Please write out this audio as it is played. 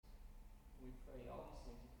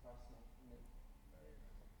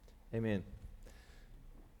Amen.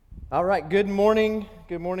 All right, good morning.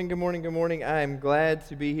 Good morning, good morning, good morning. I am glad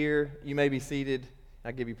to be here. You may be seated.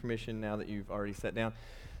 I give you permission now that you've already sat down.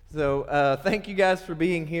 So thank you guys for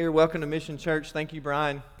being here. Welcome to Mission Church. Thank you,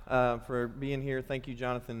 Brian, for being here. Thank you,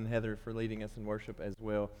 Jonathan and Heather, for leading us in worship as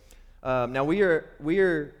well. Now we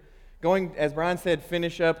are going, as Brian said,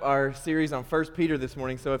 finish up our series on 1 Peter this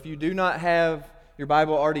morning. So if you do not have your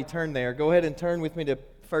Bible already turned there, go ahead and turn with me to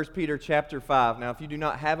 1 Peter chapter 5. Now, if you do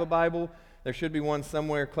not have a Bible, there should be one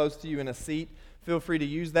somewhere close to you in a seat. Feel free to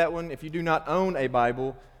use that one. If you do not own a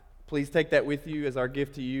Bible, please take that with you as our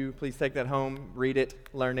gift to you. Please take that home, read it,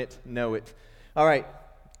 learn it, know it. All right.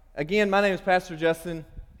 Again, my name is Pastor Justin,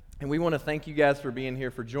 and we want to thank you guys for being here,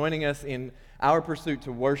 for joining us in our pursuit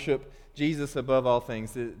to worship Jesus above all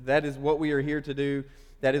things. That is what we are here to do.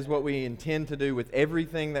 That is what we intend to do with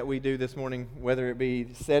everything that we do this morning, whether it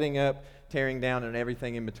be setting up, tearing down, and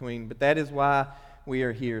everything in between. But that is why we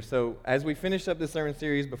are here. So as we finish up this sermon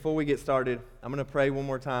series, before we get started, I'm going to pray one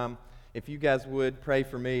more time. If you guys would pray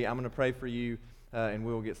for me, I'm going to pray for you, and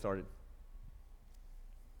we'll get started.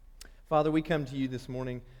 Father, we come to you this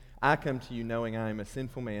morning. I come to you knowing I am a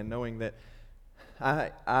sinful man, knowing that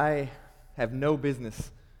I have no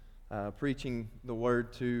business preaching the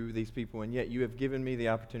word to these people, and yet you have given me the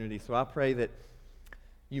opportunity. So I pray that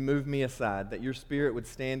you move me aside, that your Spirit would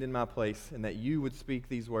stand in my place, and that you would speak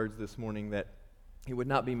these words this morning, that it would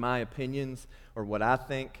not be my opinions or what I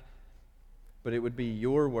think, but it would be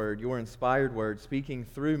your word, your inspired word, speaking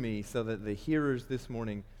through me so that the hearers this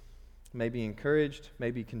morning may be encouraged,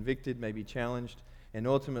 may be convicted, may be challenged, and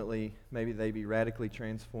ultimately, maybe they be radically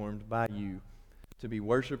transformed by you to be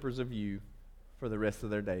worshipers of you for the rest of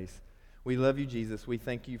their days. We love you, Jesus. We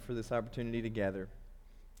thank you for this opportunity to gather,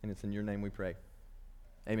 and it's in your name we pray.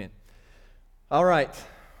 Amen. All right.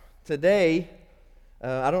 Today,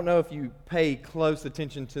 I don't know if you pay close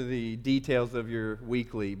attention to the details of your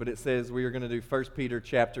weekly, but it says we are going to do 1 Peter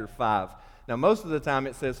chapter 5. Now, most of the time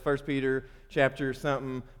it says 1 Peter chapter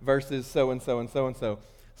something verses so-and-so and so-and-so.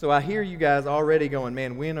 So I hear you guys already going,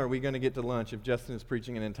 man, when are we going to get to lunch if Justin is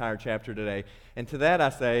preaching an entire chapter today? And to that I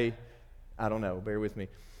say, I don't know, bear with me.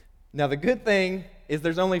 Now, the good thing is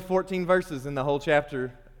there's only 14 verses in the whole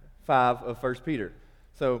chapter 5 of 1 Peter.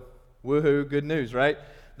 So, woohoo, good news, right?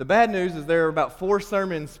 The bad news is there are about 4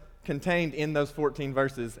 sermons contained in those 14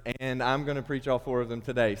 verses, and I'm going to preach all 4 of them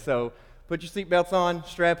today. So, put your seatbelts on,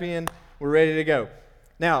 strap in, we're ready to go.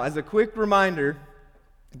 Now, as a quick reminder,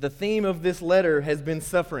 the theme of this letter has been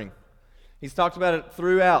suffering. He's talked about it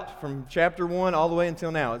throughout, from chapter 1 all the way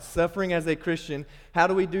until now. It's suffering as a Christian. How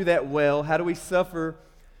do we do that well? How do we suffer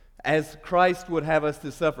as Christ would have us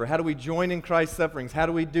to suffer? How do we join in Christ's sufferings? How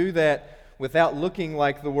do we do that without looking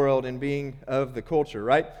like the world and being of the culture,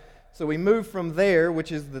 right? So we move from there,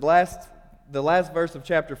 which is the last verse of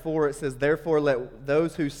chapter 4. It says, "Therefore let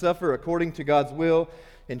those who suffer according to God's will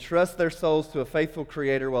entrust their souls to a faithful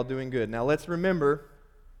Creator while doing good." Now let's remember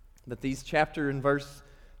that these chapter and verse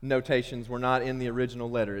notations were not in the original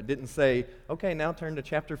letter. It didn't say, okay, now turn to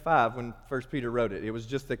chapter 5 when 1 Peter wrote it. It was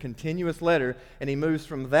just a continuous letter, and he moves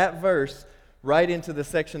from that verse right into the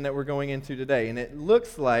section that we're going into today. And it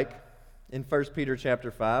looks like in 1 Peter chapter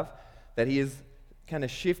 5 that he is kind of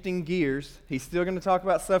shifting gears. He's still going to talk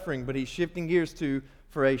about suffering, but he's shifting gears to,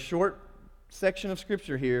 for a short section of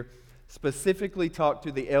Scripture here, specifically talk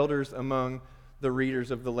to the elders among the readers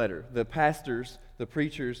of the letter, the pastors, the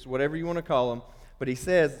preachers, whatever you want to call them. But he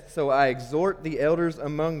says, "So I exhort the elders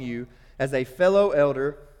among you as a fellow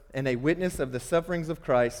elder and a witness of the sufferings of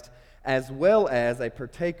Christ, as well as a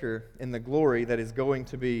partaker in the glory that is going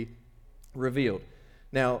to be revealed."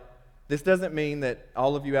 Now, this doesn't mean that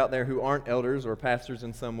all of you out there who aren't elders or pastors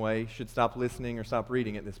in some way should stop listening or stop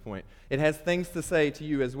reading at this point. It has things to say to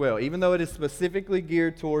you as well. Even though it is specifically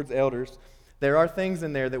geared towards elders, there are things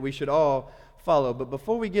in there that we should all follow. But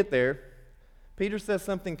before we get there, Peter says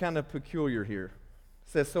something kind of peculiar here.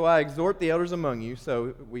 It says, "So I exhort the elders among you,"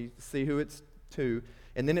 so we see who it's to.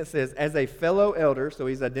 And then it says, "as a fellow elder," so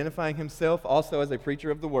he's identifying himself also as a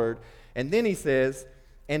preacher of the word. And then he says,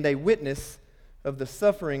 "and a witness of the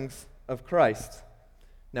sufferings of Christ."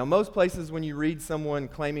 Now, most places when you read someone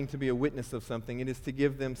claiming to be a witness of something, it is to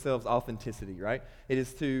give themselves authenticity, right? It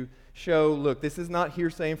is to show, look, this is not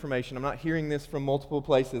hearsay information. I'm not hearing this from multiple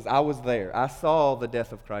places. I was there. I saw the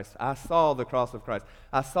death of Christ. I saw the cross of Christ.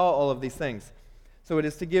 I saw all of these things. So it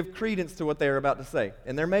is to give credence to what they are about to say.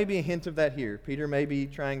 And there may be a hint of that here. Peter may be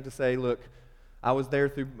trying to say, look, I was there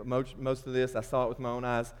through most of this. I saw it with my own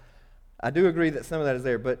eyes. I do agree that some of that is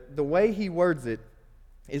there. But the way he words it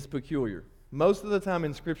is peculiar. Most of the time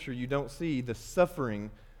in Scripture, you don't see the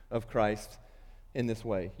suffering of Christ in this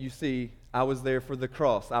way. You see, I was there for the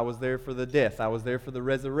cross. I was there for the death. I was there for the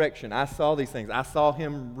resurrection. I saw these things. I saw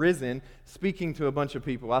him risen, speaking to a bunch of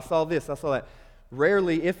people. I saw this. I saw that.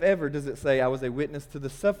 Rarely, if ever, does it say I was a witness to the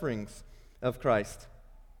sufferings of Christ.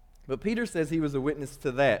 But Peter says he was a witness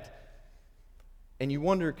to that. And you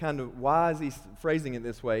wonder kind of why is he phrasing it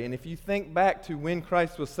this way? And if you think back to when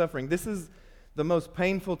Christ was suffering, this is the most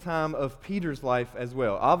painful time of Peter's life as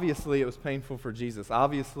well. Obviously, it was painful for Jesus.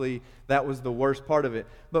 Obviously, that was the worst part of it.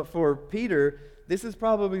 But for Peter, this is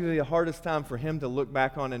probably the hardest time for him to look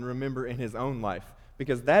back on and remember in his own life.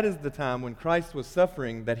 Because that is the time when Christ was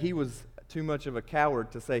suffering that he was too much of a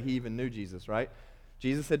coward to say he even knew Jesus, right?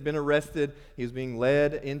 Jesus had been arrested. He was being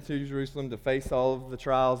led into Jerusalem to face all of the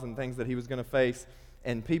trials and things that he was going to face.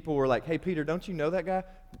 And people were like, hey, Peter, don't you know that guy?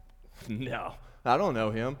 No, I don't know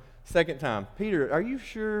him. Second time, Peter, are you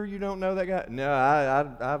sure you don't know that guy? No,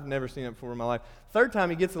 I've never seen him before in my life. Third time,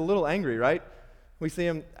 he gets a little angry, right? We see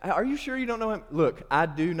him, are you sure you don't know him? Look, I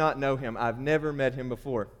do not know him. I've never met him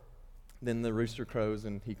before. Then the rooster crows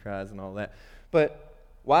and he cries and all that. But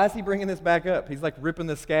why is he bringing this back up? He's like ripping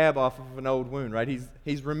the scab off of an old wound, right?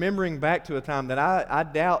 He's remembering back to a time that I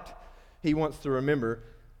doubt he wants to remember.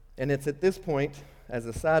 And it's at this point, as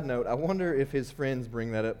a side note, I wonder if his friends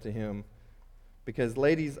bring that up to him. Because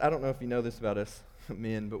ladies, I don't know if you know this about us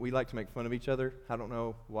men, but we like to make fun of each other. I don't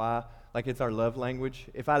know why. Like it's our love language.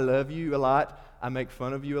 If I love you a lot, I make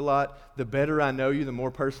fun of you a lot. The better I know you, the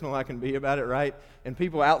more personal I can be about it, right? And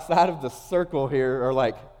people outside of the circle here are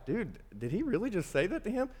like, dude, did he really just say that to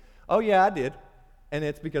him? Oh yeah, I did. And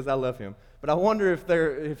it's because I love him. But I wonder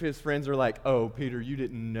if his friends are like, oh, Peter, you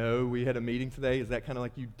didn't know we had a meeting today? Is that kind of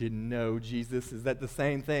like you didn't know Jesus? Is that the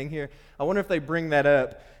same thing here? I wonder if they bring that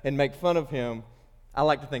up and make fun of him. I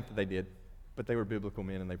like to think that they did, but they were biblical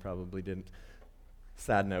men and they probably didn't.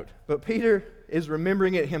 Side note. But Peter is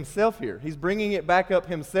remembering it himself here. He's bringing it back up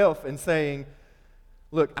himself and saying,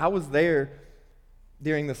 look, I was there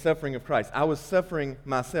during the suffering of Christ. I was suffering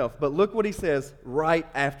myself. But look what he says right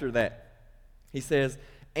after that. He says,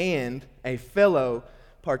 and a fellow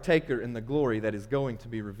partaker in the glory that is going to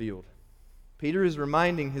be revealed. Peter is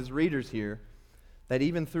reminding his readers here that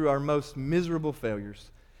even through our most miserable failures,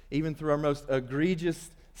 even through our most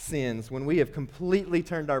egregious sins, when we have completely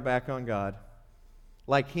turned our back on God,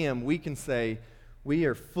 like him, we can say we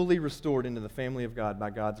are fully restored into the family of God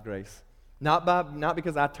by God's grace. Not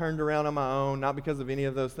because I turned around on my own, not because of any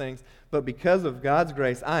of those things, but because of God's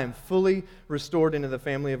grace, I am fully restored into the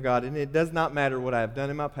family of God. And it does not matter what I have done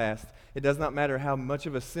in my past. It does not matter how much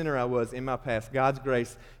of a sinner I was in my past. God's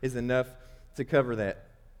grace is enough to cover that.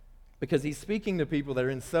 Because he's speaking to people that are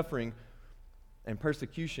in suffering and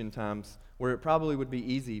persecution times where it probably would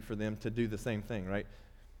be easy for them to do the same thing, right?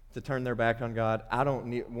 To turn their back on God. I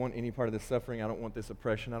don't want any part of this suffering. I don't want this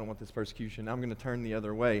oppression. I don't want this persecution. I'm going to turn the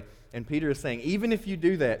other way. And Peter is saying, even if you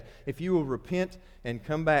do that, if you will repent and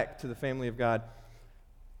come back to the family of God,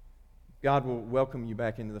 God will welcome you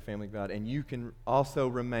back into the family of God. And you can also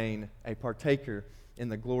remain a partaker in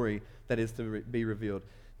the glory that is to be revealed.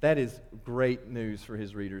 That is great news for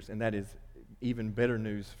his readers, and that is even better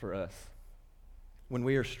news for us. When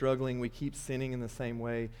we are struggling, we keep sinning in the same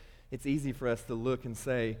way, it's easy for us to look and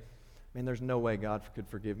say, man, there's no way God could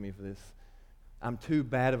forgive me for this. I'm too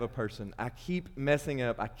bad of a person. I keep messing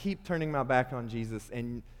up. I keep turning my back on Jesus.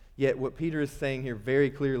 And yet what Peter is saying here very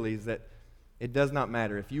clearly is that it does not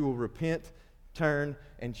matter. If you will repent, turn,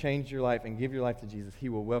 and change your life and give your life to Jesus, he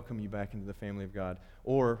will welcome you back into the family of God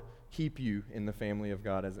or keep you in the family of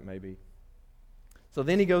God as it may be. So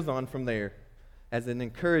then he goes on from there as an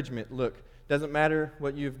encouragement. Look, doesn't matter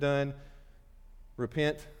what you've done.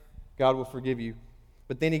 Repent. God will forgive you.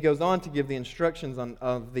 But then he goes on to give the instructions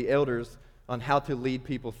of the elders on how to lead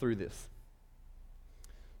people through this.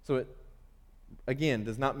 So it, again,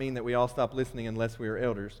 does not mean that we all stop listening unless we are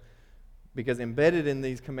elders. Because embedded in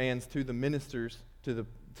these commands to the ministers, to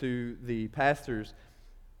the pastors,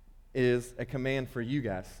 is a command for you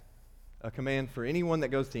guys. A command for anyone that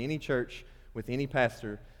goes to any church with any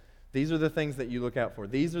pastor. These are the things that you look out for.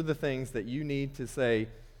 These are the things that you need to say.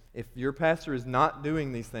 If your pastor is not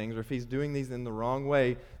doing these things, or if he's doing these in the wrong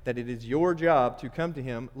way, that it is your job to come to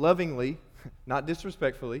him lovingly, not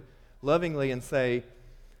disrespectfully, lovingly and say,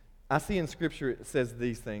 I see in Scripture it says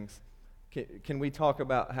these things. Can we talk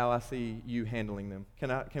about how I see you handling them?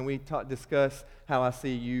 Can we discuss how I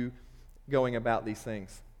see you going about these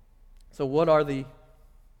things? So what are the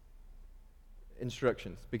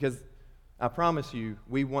instructions? Because I promise you,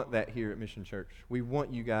 we want that here at Mission Church. We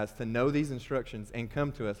want you guys to know these instructions and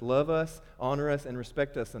come to us, love us, honor us, and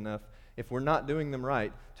respect us enough, if we're not doing them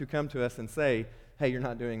right, to come to us and say, hey, you're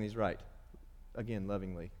not doing these right. Again,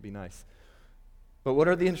 lovingly, be nice. But what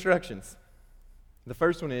are the instructions? The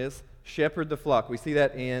first one is, shepherd the flock. We see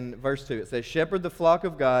that in verse 2. It says, shepherd the flock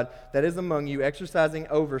of God that is among you, exercising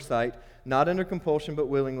oversight, not under compulsion, but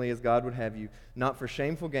willingly, as God would have you, not for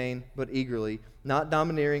shameful gain, but eagerly, not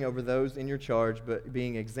domineering over those in your charge, but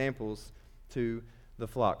being examples to the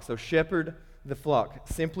flock. So shepherd the flock.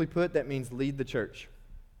 Simply put, that means lead the church.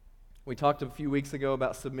 We talked a few weeks ago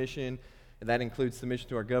about submission. That includes submission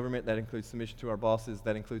to our government. That includes submission to our bosses.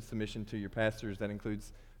 That includes submission to your pastors. That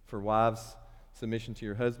includes, for wives, submission to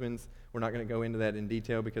your husbands. We're not going to go into that in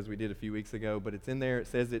detail because we did a few weeks ago, but it's in there. It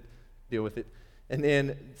says it. Deal with it. And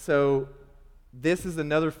then, so this is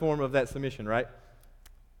another form of that submission, right?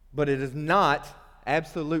 But it is not,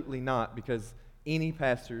 absolutely not, because any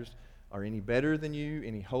pastors are any better than you,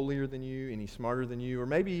 any holier than you, any smarter than you, or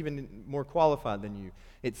maybe even more qualified than you.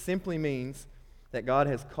 It simply means that God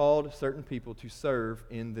has called certain people to serve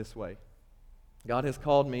in this way. God has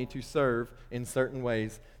called me to serve in certain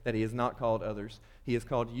ways that He has not called others. He has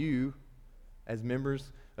called you, as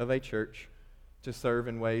members of a church, to serve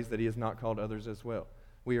in ways that He has not called others as well.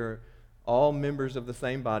 We are all members of the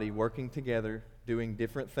same body, working together, doing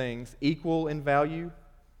different things, equal in value,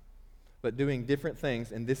 but doing different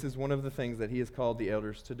things, and this is one of the things that He has called the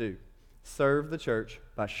elders to do. Serve the church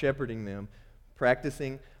by shepherding them,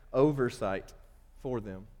 practicing oversight for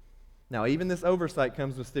them. Now, even this oversight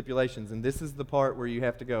comes with stipulations, and this is the part where you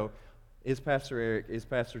have to go, is Pastor Eric, is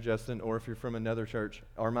Pastor Justin, or if you're from another church,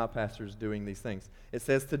 are my pastors doing these things? It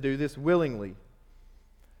says to do this willingly.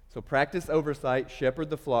 So practice oversight,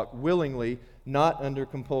 shepherd the flock willingly, not under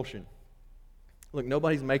compulsion. Look,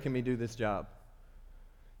 nobody's making me do this job.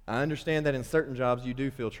 I understand that in certain jobs you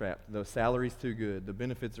do feel trapped. The salary's too good. The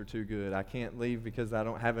benefits are too good. I can't leave because I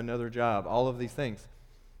don't have another job. All of these things.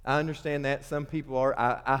 I understand that. Some people are.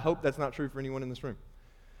 I hope that's not true for anyone in this room.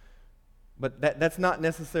 But that's not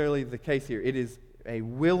necessarily the case here. It is a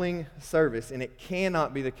willing service, and it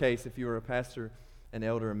cannot be the case if you are a pastor, an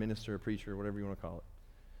elder, a minister, a preacher, whatever you want to call it.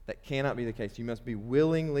 That cannot be the case. You must be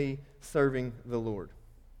willingly serving the Lord.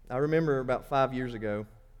 I remember about 5 years ago,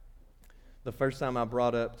 the first time I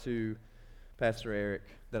brought up to Pastor Eric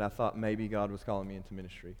that I thought maybe God was calling me into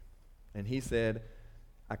ministry. And he said,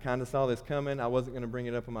 I kind of saw this coming. I wasn't going to bring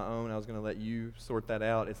it up on my own. I was going to let you sort that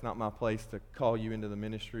out. It's not my place to call you into the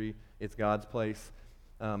ministry. It's God's place.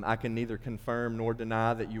 I can neither confirm nor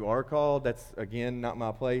deny that you are called. That's, again, not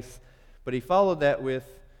my place. But he followed that with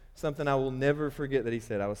something I will never forget that he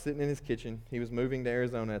said. I was sitting in his kitchen. He was moving to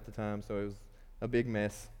Arizona at the time, so it was a big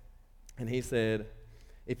mess. And he said,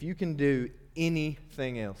 if you can do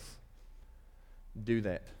anything else, do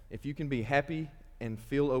that. If you can be happy and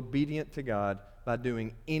feel obedient to God by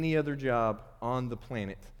doing any other job on the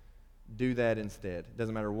planet, do that instead. It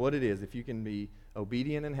doesn't matter what it is. If you can be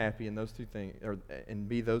obedient and happy in those two things, and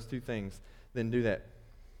be those two things, then do that.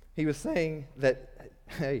 He was saying that,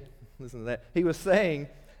 hey, listen to that. He was saying,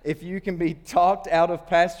 if you can be talked out of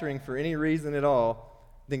pastoring for any reason at all,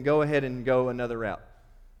 then go ahead and go another route.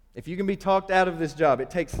 If you can be talked out of this job, it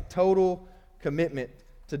takes total commitment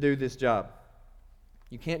to do this job.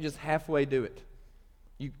 You can't just halfway do it.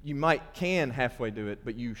 You can halfway do it,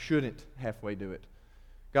 but you shouldn't halfway do it.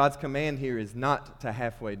 God's command here is not to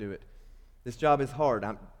halfway do it. This job is hard.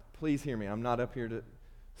 Please hear me. I'm not up here to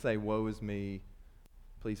say, woe is me.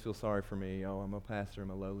 Please feel sorry for me. Oh, I'm a pastor. I'm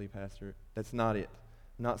a lowly pastor. That's not it.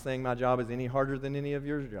 I'm not saying my job is any harder than any of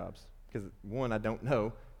your jobs. Because, one, I don't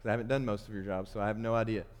know, because I haven't done most of your jobs, so I have no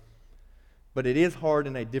idea. But it is hard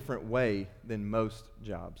in a different way than most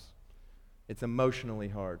jobs. It's emotionally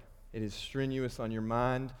hard. It is strenuous on your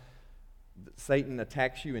mind. Satan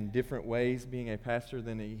attacks you in different ways being a pastor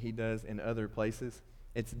than he does in other places.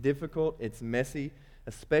 It's difficult. It's messy,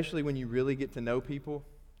 especially when you really get to know people.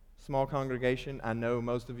 Small congregation, I know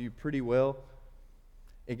most of you pretty well.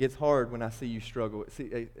 It gets hard when I see you struggle.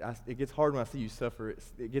 It gets hard when I see you suffer.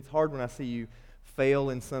 It gets hard when I see you fail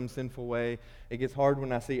in some sinful way. It gets hard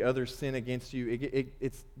when I see others sin against you.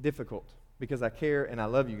 It's difficult because I care and I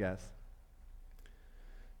love you guys.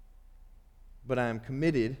 But I am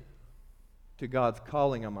committed to God's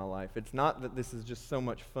calling on my life. It's not that this is just so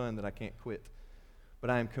much fun that I can't quit.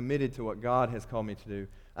 But I am committed to what God has called me to do.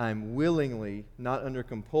 I am willingly, not under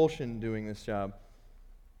compulsion, doing this job.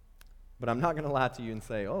 But I'm not going to lie to you and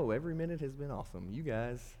say, oh, every minute has been awesome. You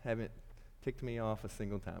guys haven't ticked me off a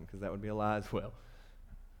single time, because that would be a lie as well.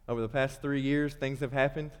 Over the past 3 years, things have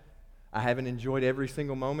happened. I haven't enjoyed every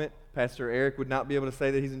single moment. Pastor Eric would not be able to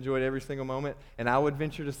say that he's enjoyed every single moment. And I would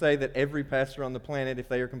venture to say that every pastor on the planet, if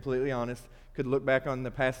they are completely honest, could look back on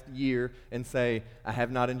the past year and say, I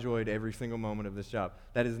have not enjoyed every single moment of this job.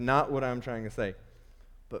 That is not what I'm trying to say.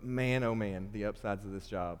 But man, oh man, the upsides of this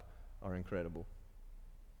job are incredible.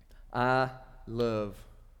 I love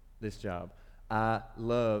this job. I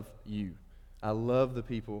love you. I love the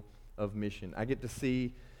people of Mission. I get to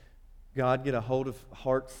see God get a hold of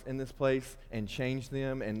hearts in this place and change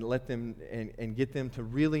them and let them and get them to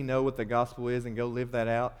really know what the gospel is and go live that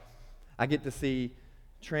out. I get to see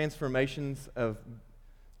transformations of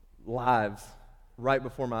lives right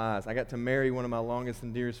before my eyes. I got to marry one of my longest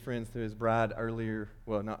and dearest friends to his bride a year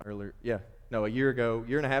and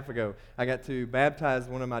a half ago. I got to baptize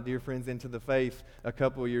one of my dear friends into the faith a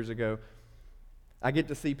couple of years ago. I get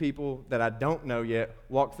to see people that I don't know yet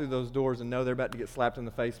walk through those doors and know they're about to get slapped in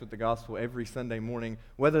the face with the gospel every Sunday morning,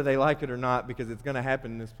 whether they like it or not, because it's going to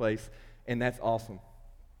happen in this place, and that's awesome.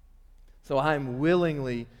 So I am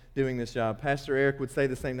willingly doing this job. Pastor Eric would say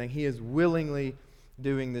the same thing. He is willingly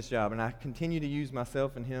doing this job, and I continue to use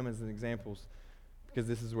myself and him as examples because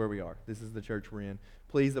this is where we are. This is the church we're in.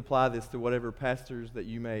 Please apply this to whatever pastors that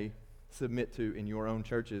you may submit to in your own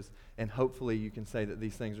churches, and hopefully you can say that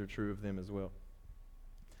these things are true of them as well.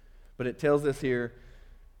 But it tells us here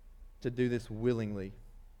to do this willingly.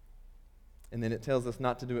 And then it tells us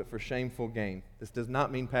not to do it for shameful gain. This does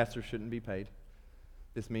not mean pastors shouldn't be paid.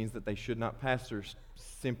 This means that they should not pastor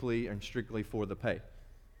simply and strictly for the pay.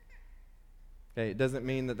 Okay, it doesn't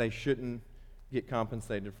mean that they shouldn't get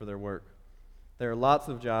compensated for their work. There are lots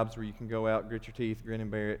of jobs where you can go out, grit your teeth, grin and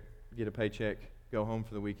bear it, get a paycheck, go home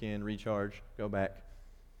for the weekend, recharge, go back.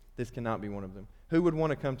 This cannot be one of them. Who would want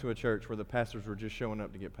to come to a church where the pastors were just showing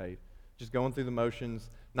up to get paid? Just going through the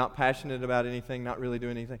motions, not passionate about anything, not really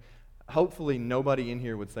doing anything. Hopefully nobody in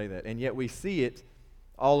here would say that. And yet we see it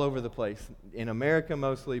all over the place, in America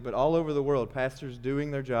mostly, but all over the world. Pastors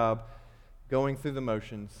doing their job, going through the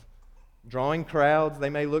motions, drawing crowds.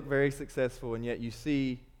 They may look very successful, and yet you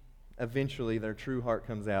see eventually their true heart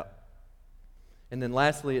comes out. And then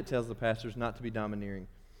lastly, it tells the pastors not to be domineering.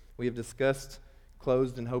 We have discussed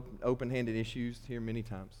closed and open-handed issues here many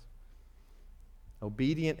times.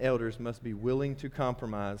 Obedient elders must be willing to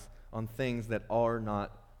compromise on things that are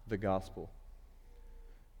not the gospel.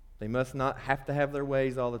 They must not have to have their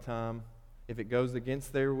ways all the time. If it goes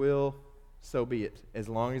against their will, so be it, as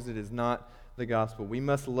long as it is not the gospel. We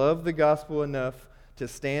must love the gospel enough to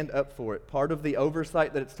stand up for it. Part of the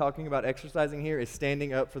oversight that it's talking about exercising here is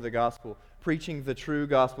standing up for the gospel, preaching the true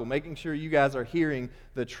gospel, making sure you guys are hearing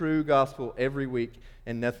the true gospel every week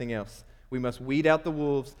and nothing else. We must weed out the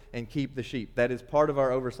wolves and keep the sheep. That is part of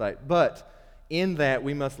our oversight. But in that,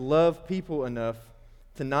 we must love people enough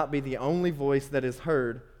to not be the only voice that is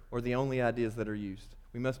heard or the only ideas that are used.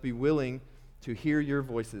 We must be willing to hear your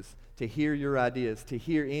voices, to hear your ideas, to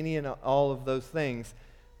hear any and all of those things,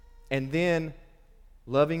 and then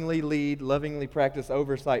lovingly lead, lovingly practice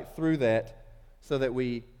oversight through that so that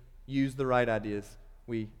we use the right ideas.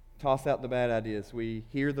 We toss out the bad ideas. We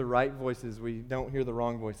hear the right voices. We don't hear the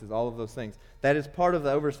wrong voices, all of those things. That is part of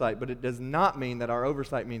the oversight, but it does not mean that our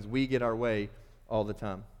oversight means we get our way all the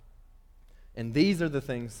time. And these are the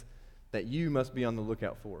things that you must be on the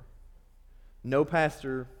lookout for. No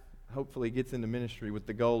pastor, hopefully, gets into ministry with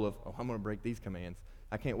the goal of, I'm going to break these commands.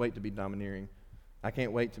 I can't wait to be domineering. I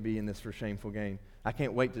can't wait to be in this for shameful gain. I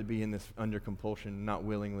can't wait to be in this under compulsion, not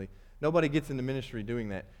willingly. Nobody gets into ministry doing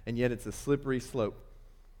that, and yet it's a slippery slope.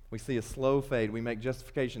 We see a slow fade. We make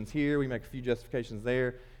justifications here, we make a few justifications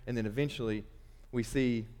there, and then eventually we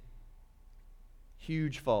see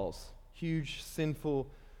huge falls, huge sinful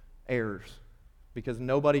errors, because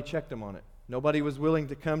nobody checked them on it. Nobody was willing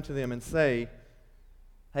to come to them and say,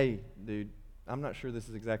 hey, dude, I'm not sure this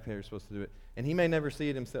is exactly how you're supposed to do it. And he may never see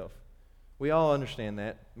it himself. We all understand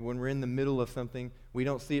that. When we're in the middle of something, we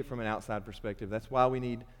don't see it from an outside perspective. That's why we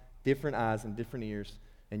need different eyes and different ears,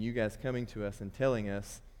 and you guys coming to us and telling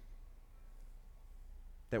us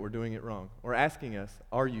that we're doing it wrong, or asking us,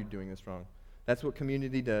 are you doing this wrong? That's what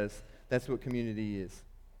community does. That's what community is.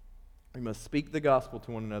 We must speak the gospel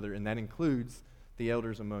to one another, and that includes the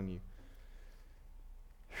elders among you.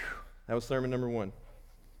 Whew. That was sermon number 1.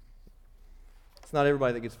 It's not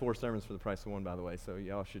everybody that gets 4 sermons for the price of 1, by the way, so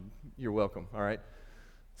you're welcome, all right?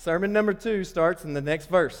 Sermon number 2 starts in the next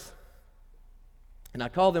verse. And I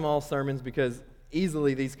call them all sermons because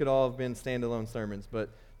easily these could all have been standalone sermons,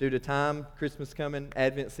 but due to time, Christmas coming,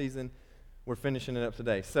 Advent season, we're finishing it up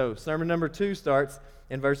today. So sermon number 2 starts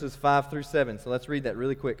in verses 5 through 7. So let's read that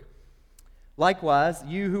really quick. Likewise,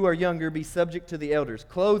 you who are younger, be subject to the elders.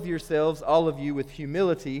 Clothe yourselves, all of you, with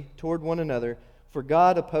humility toward one another, for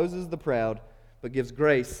God opposes the proud, but gives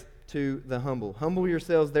grace to the humble. Humble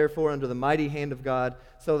yourselves, therefore, under the mighty hand of God,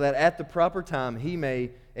 so that at the proper time he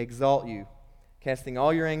may exalt you, casting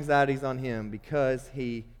all your anxieties on him, because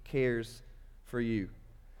he cares for you.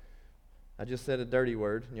 I just said a dirty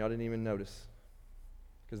word, and y'all didn't even notice.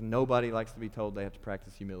 because nobody likes to be told they have to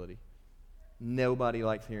practice humility. Nobody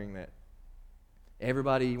likes hearing that.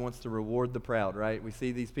 Everybody wants to reward the proud, right? We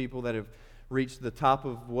see these people that have reached the top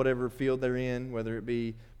of whatever field they're in, whether it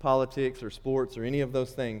be politics or sports or any of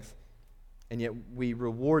those things, and yet we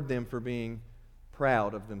reward them for being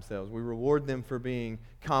proud of themselves. We reward them for being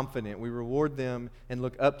confident. We reward them and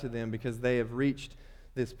look up to them because they have reached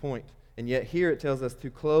this point. And yet here it tells us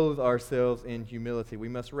to clothe ourselves in humility. We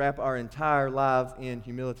must wrap our entire lives in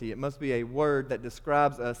humility. It must be a word that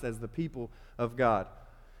describes us as the people of God.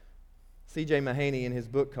 C.J. Mahaney, in his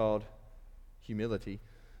book called Humility,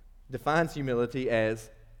 defines humility as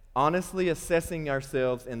honestly assessing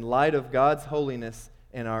ourselves in light of God's holiness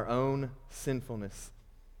and our own sinfulness.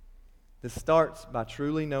 This starts by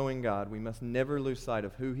truly knowing God. We must never lose sight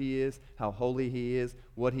of who He is, how holy He is,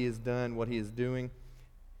 what He has done, what He is doing.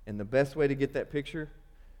 And the best way to get that picture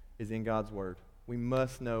is in God's Word. We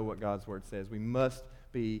must know what God's Word says. We must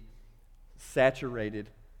be saturated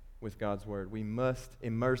with God's Word. We must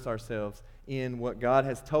immerse ourselves in what God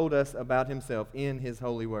has told us about Himself in His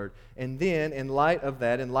holy Word. And then, in light of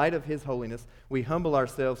that, in light of His holiness, we humble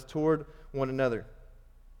ourselves toward one another.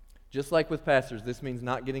 Just like with pastors, this means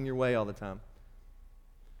not getting your way all the time.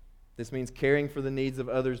 This means caring for the needs of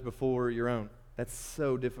others before your own. That's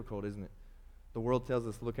so difficult, isn't it? The world tells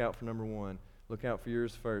us, look out for number one. Look out for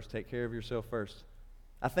yours first. Take care of yourself first.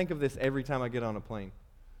 I think of this every time I get on a plane.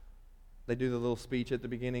 They do the little speech at the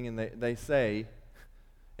beginning, and they say,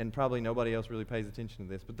 and probably nobody else really pays attention to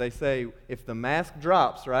this, but they say, if the mask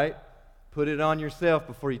drops, right, put it on yourself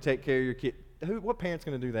before you take care of your kid. What parent's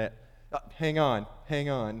going to do that? Hang on.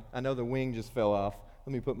 I know the wing just fell off.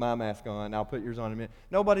 Let me put my mask on. I'll put yours on in a minute.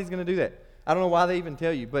 Nobody's going to do that. I don't know why they even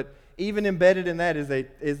tell you, but even embedded in that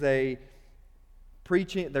is a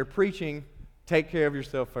preaching. They're preaching, take care of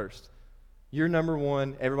yourself first. You're number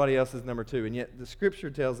one, everybody else is number two. And yet the Scripture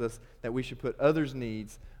tells us that we should put others'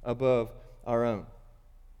 needs above our own.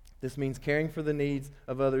 This means caring for the needs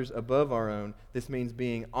of others above our own. This means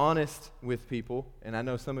being honest with people. And I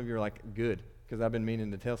know some of you are like, good, because I've been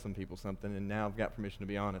meaning to tell some people something, and now I've got permission to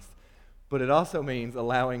be honest. But it also means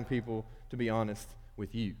allowing people to be honest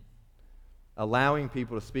with you. Allowing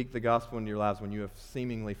people to speak the gospel into your lives when you have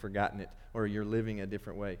seemingly forgotten it or you're living a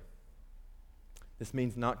different way. This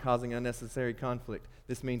means not causing unnecessary conflict.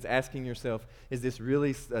 This means asking yourself, is this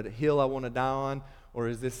really a hill I want to die on, or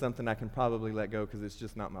is this something I can probably let go because it's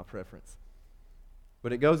just not my preference?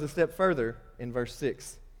 But it goes a step further in verse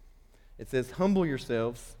 6. It says, humble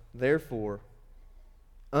yourselves, therefore,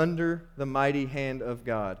 under the mighty hand of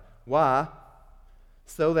God. Why?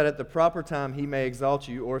 So that at the proper time He may exalt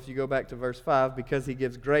you, or if you go back to verse 5, because He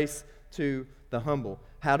gives grace to the humble.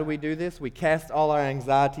 How do we do this? We cast all our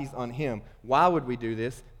anxieties on Him. Why would we do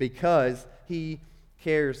this? Because He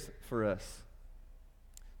cares for us.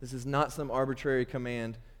 This is not some arbitrary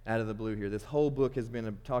command out of the blue here. This whole book has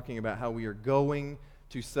been talking about how we are going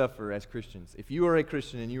to suffer as Christians. If you are a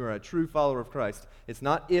Christian and you are a true follower of Christ, it's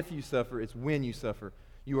not if you suffer, it's when you suffer.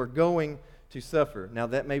 You are going to suffer. Now,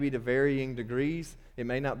 that may be to varying degrees. It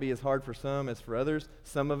may not be as hard for some as for others.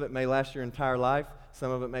 Some of it may last your entire life.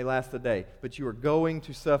 Some of it may last a day. But you are going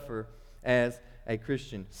to suffer as a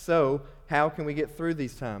Christian. So, how can we get through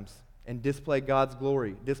these times and display God's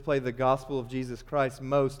glory, display the gospel of Jesus Christ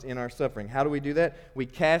most in our suffering? How do we do that? We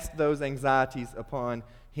cast those anxieties upon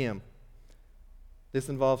Him. This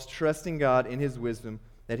involves trusting God in His wisdom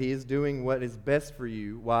that He is doing what is best for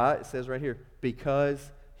you. Why? It says right here,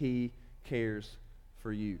 because He cares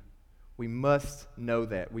for you. We must know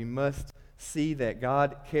that. We must see that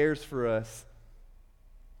God cares for us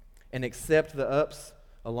and accept the ups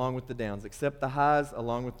along with the downs, accept the highs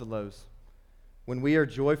along with the lows. When we are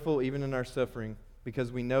joyful even in our suffering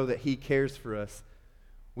because we know that He cares for us,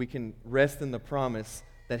 we can rest in the promise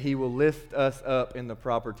that He will lift us up in the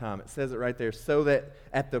proper time. It says it right there, so that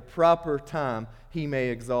at the proper time He may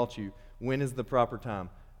exalt you. When is the proper time?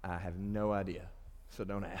 I have no idea, so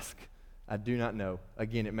don't ask. I do not know.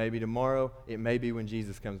 Again, it may be tomorrow. It may be when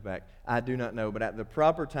Jesus comes back. I do not know. But at the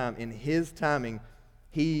proper time, in His timing,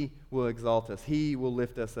 He will exalt us. He will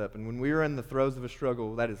lift us up. And when we are in the throes of a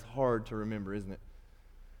struggle, that is hard to remember, isn't it?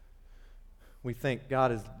 We think,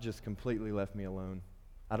 God has just completely left me alone.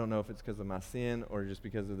 I don't know if it's because of my sin or just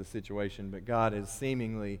because of the situation, but God has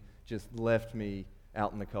seemingly just left me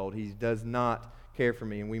out in the cold. He does not care for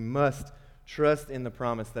me. And we must trust in the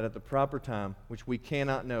promise that at the proper time, which we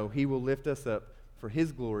cannot know, He will lift us up for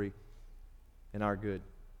His glory and our good.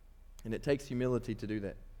 And it takes humility to do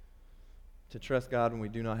that. To trust God when we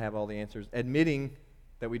do not have all the answers. Admitting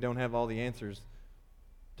that we don't have all the answers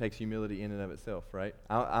takes humility in and of itself, right?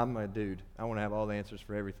 I'm a dude. I want to have all the answers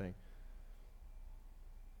for everything.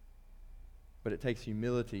 But it takes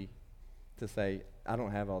humility to say, I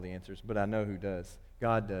don't have all the answers, but I know who does.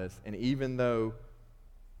 God does. And even though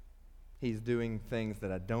He's doing things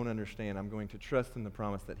that I don't understand, I'm going to trust in the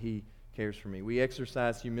promise that He cares for me. We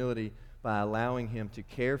exercise humility by allowing Him to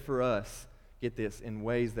care for us, get this, in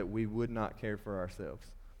ways that we would not care for ourselves.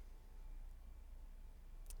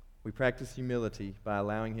 We practice humility by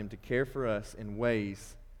allowing Him to care for us in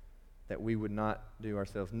ways that we would not do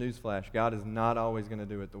ourselves. Newsflash, God is not always going to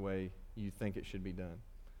do it the way you think it should be done,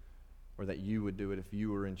 or that you would do it if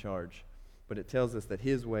you were in charge. But it tells us that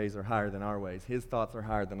His ways are higher than our ways. His thoughts are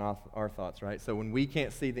higher than our thoughts, right? So when we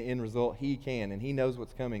can't see the end result, He can, and He knows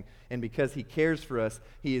what's coming. And because He cares for us,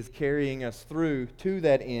 He is carrying us through to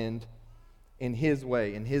that end in His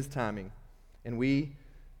way, in His timing. And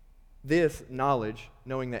this knowledge,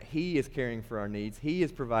 knowing that He is caring for our needs, He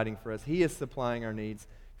is providing for us, He is supplying our needs,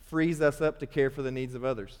 frees us up to care for the needs of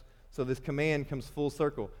others. So this command comes full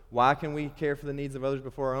circle. Why can we care for the needs of others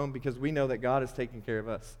before our own? Because we know that God is taking care of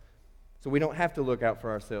us. So we don't have to look out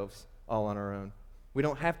for ourselves all on our own. We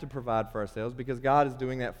don't have to provide for ourselves because God is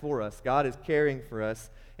doing that for us. God is caring for us,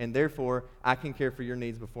 and therefore I can care for your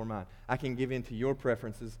needs before mine. I can give in to your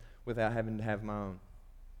preferences without having to have my own.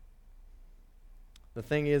 The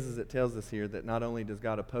thing is it tells us here that not only does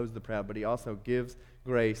God oppose the proud, but He also gives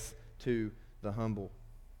grace to the humble.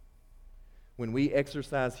 When we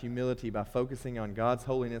exercise humility by focusing on God's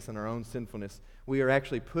holiness and our own sinfulness, we are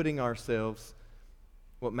actually putting ourselves,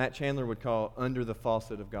 what Matt Chandler would call, under the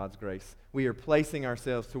faucet of God's grace. We are placing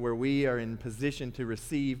ourselves to where we are in position to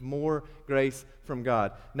receive more grace from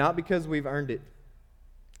God. Not because we've earned it,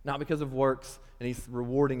 not because of works, and He's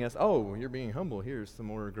rewarding us. Oh, you're being humble. Here's some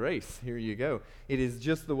more grace. Here you go. It is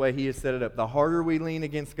just the way He has set it up. The harder we lean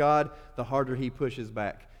against God, the harder He pushes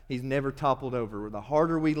back. He's never toppled over. The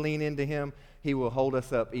harder we lean into Him, He will hold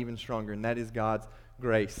us up even stronger, and that is God's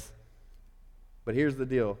grace. But here's the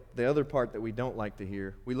deal. The other part that we don't like to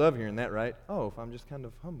hear, we love hearing that, right? Oh, if I'm just kind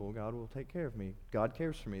of humble, God will take care of me. God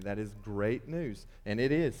cares for me. That is great news, and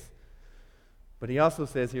it is. But He also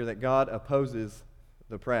says here that God opposes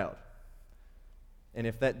the proud. And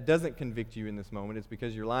if that doesn't convict you in this moment, it's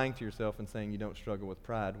because you're lying to yourself and saying you don't struggle with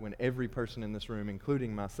pride, when every person in this room,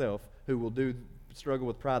 including myself, who will struggle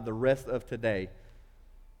with pride the rest of today,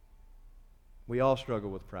 we all struggle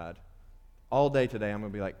with pride. All day today, I'm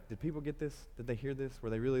going to be like, did people get this? Did they hear this? Were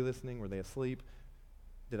they really listening? Were they asleep?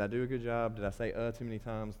 Did I do a good job? Did I say too many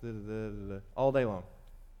times? All day long.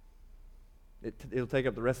 It'll take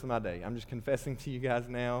up the rest of my day. I'm just confessing to you guys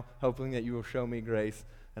now, hoping that you will show me grace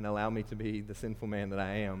and allow me to be the sinful man that I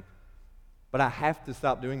am. But I have to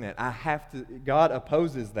stop doing that. God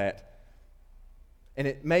opposes that. And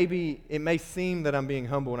it may seem that I'm being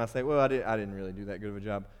humble when I say, well, I didn't really do that good of a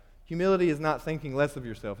job. Humility is not thinking less of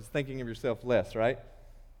yourself. It's thinking of yourself less, right?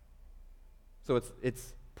 So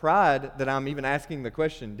it's pride that I'm even asking the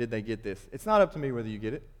question, did they get this? It's not up to me whether you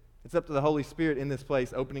get it. It's up to the Holy Spirit in this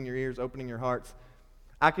place, opening your ears, opening your hearts.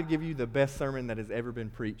 I could give you the best sermon that has ever been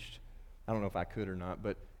preached. I don't know if I could or not,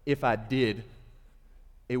 but if I did,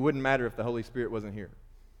 it wouldn't matter if the Holy Spirit wasn't here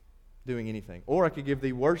doing anything. Or I could give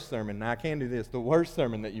the worst sermon. Now, I can do this, the worst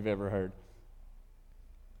sermon that you've ever heard.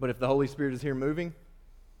 But if the Holy Spirit is here moving,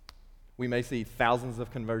 we may see thousands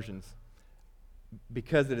of conversions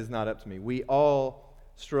because it is not up to me. We all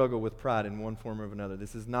struggle with pride in one form or another.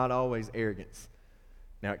 This is not always arrogance.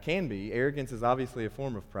 Now, it can be. Arrogance is obviously a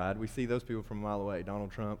form of pride. We see those people from a mile away.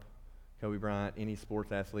 Donald Trump, Kobe Bryant, any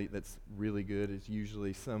sports athlete that's really good is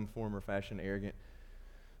usually some form or fashion arrogant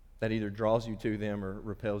that either draws you to them or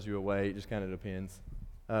repels you away. It just kind of depends.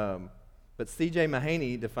 But C.J.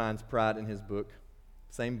 Mahaney defines pride in his book,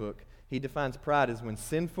 same book. He defines pride as when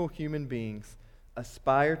sinful human beings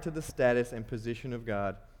aspire to the status and position of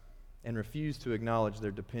God and refuse to acknowledge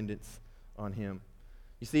their dependence on Him.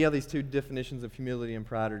 You see how these two definitions of humility and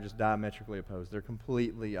pride are just diametrically opposed. They're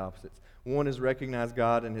completely opposites. One is recognize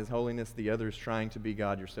God and His holiness. The other is trying to be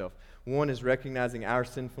God yourself. One is recognizing our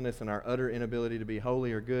sinfulness and our utter inability to be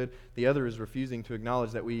holy or good. The other is refusing to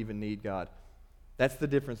acknowledge that we even need God. That's the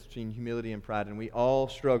difference between humility and pride, and we all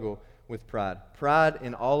struggle with pride. Pride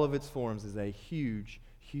in all of its forms is a huge,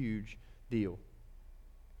 huge deal.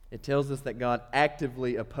 It tells us that God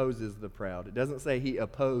actively opposes the proud. It doesn't say He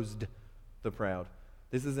opposed the proud.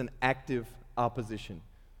 This is an active opposition.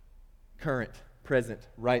 Current, present,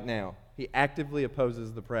 right now. He actively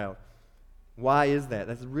opposes the proud. Why is that?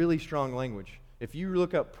 That's really strong language. If you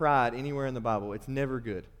look up pride anywhere in the Bible, it's never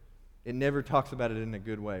good. It never talks about it in a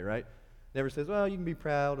good way, right? It never says, well, you can be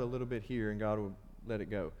proud a little bit here and God will let it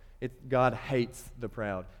go. God hates the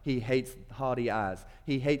proud. He hates haughty eyes.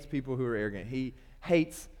 He hates people who are arrogant. He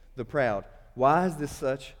hates the proud. Why is this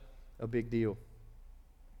such a big deal.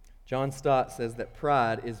 John Stott says that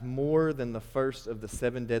pride is more than the first of the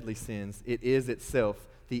 7 deadly sins. It is itself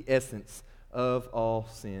the essence of all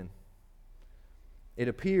sin. It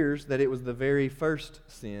appears that it was the very first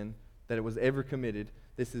sin that it was ever committed.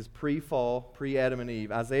 This is pre-fall, pre-Adam and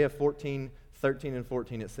Eve. Isaiah 14:13 and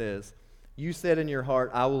 14, it says, "You said in your heart,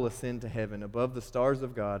 I will ascend to heaven, above the stars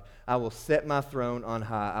of God. I will set my throne on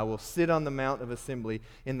high. I will sit on the mount of assembly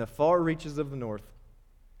in the far reaches of the north.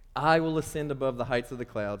 I will ascend above the heights of the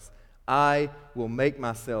clouds. I will make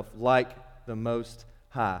myself like the Most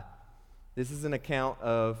High." This is an account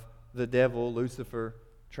of the devil, Lucifer,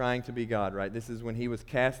 trying to be God, right? This is when he was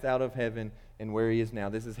cast out of heaven and where he is now.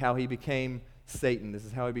 This is how he became Satan. This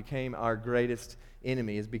is how he became our greatest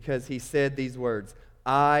enemy, is because he said these words,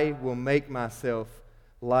 "I will make myself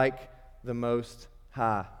like the Most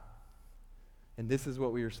High." And this is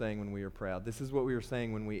what we are saying when we are proud. This is what we are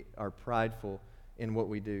saying when we are prideful in what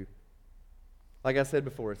we do. Like I said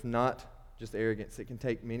before, it's not just arrogance. It can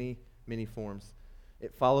take many, many forms.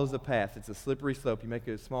 It follows a path. It's a slippery slope. You make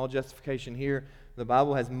a small justification here. The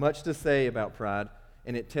Bible has much to say about pride,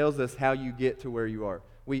 and it tells us how you get to where you are.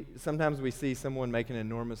 Sometimes we see someone make an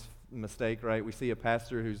enormous mistake, right? We see a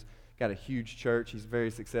pastor who's got a huge church. He's very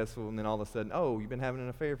successful, and then all of a sudden, oh, you've been having an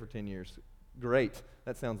affair for 10 years. Great.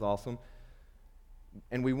 That sounds awesome.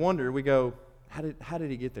 And we wonder, we go, how did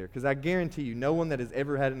he get there? Because I guarantee you, no one that has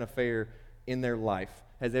ever had an affair in their life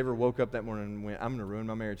has ever woke up that morning and went, "I'm going to ruin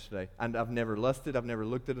my marriage today." I've never lusted. I've never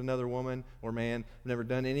looked at another woman or man. I've never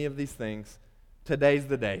done any of these things. Today's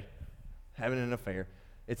the day. Having an affair.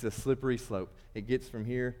 It's a slippery slope. It gets from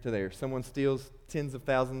here to there. Someone steals tens of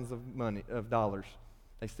thousands of dollars.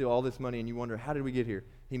 They steal all this money, and you wonder, how did we get here?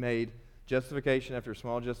 He made justification after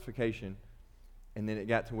small justification, and then it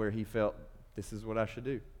got to where he felt, this is what I should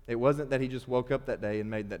do. It wasn't that he just woke up that day and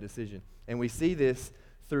made that decision. And we see this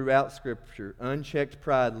throughout Scripture. Unchecked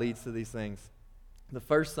pride leads to these things. The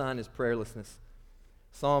first sign is prayerlessness.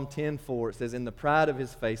 Psalm 10:4, it says, "In the pride of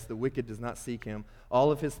his face, the wicked does not seek him.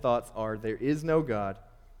 All of his thoughts are, there is no God."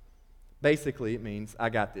 Basically, it means, I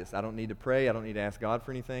got this. I don't need to pray. I don't need to ask God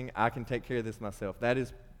for anything. I can take care of this myself. That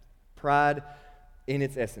is pride in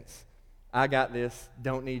its essence. I got this.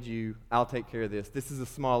 Don't need you. I'll take care of this. This is a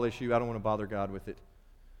small issue. I don't want to bother God with it.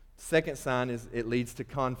 Second sign is it leads to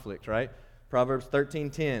conflict, right? Proverbs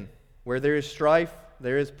 13:10, "Where there is strife,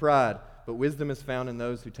 there is pride, but wisdom is found in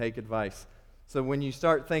those who take advice." So when you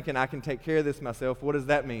start thinking, I can take care of this myself, what does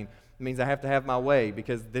that mean? It means I have to have my way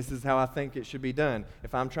because this is how I think it should be done.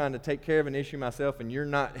 If I'm trying to take care of an issue myself and you're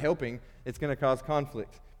not helping, it's going to cause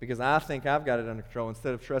conflict because I think I've got it under control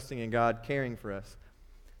instead of trusting in God caring for us.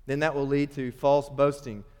 Then that will lead to false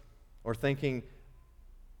boasting or thinking,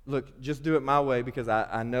 look, just do it my way because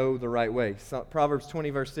I know the right way. So, Proverbs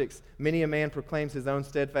 20:6, "Many a man proclaims his own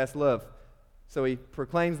steadfast love." So he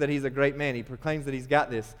proclaims that he's a great man. He proclaims that he's got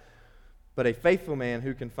this. But a faithful man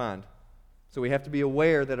who can find? So we have to be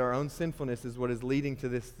aware that our own sinfulness is what is leading to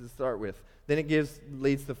this to start with. Then it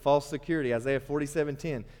leads to false security. Isaiah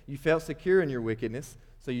 47:10, "You felt secure in your wickedness,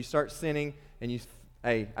 so you start sinning and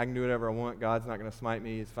hey, I can do whatever I want. God's not going to smite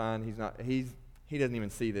me. It's fine. He doesn't even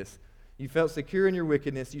see this. You felt secure in your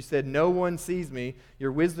wickedness. You said, 'No one sees me.'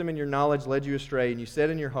 Your wisdom and your knowledge led you astray, and you said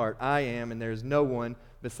in your heart, 'I am, and there is no one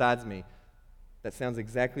besides me.'" That sounds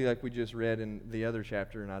exactly like we just read in the other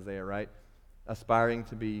chapter in Isaiah, right? Aspiring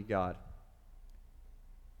to be God.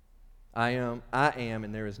 I am,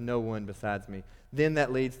 and there is no one besides me. Then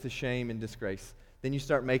that leads to shame and disgrace. Then you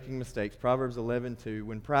start making mistakes. Proverbs 11:2,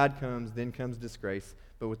 "When pride comes, then comes disgrace,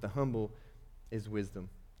 but with the humble is wisdom."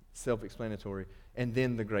 Self-explanatory. And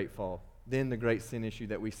then the great fall. Then the great sin issue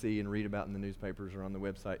that we see and read about in the newspapers or on the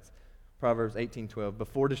websites. Proverbs 18:12,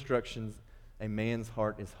 "Before destruction, a man's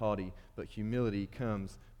heart is haughty, but humility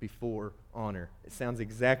comes before honor." It sounds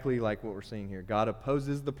exactly like what we're seeing here. God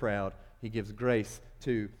opposes the proud. He gives grace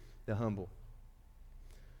to the humble.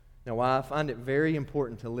 Now, while I find it very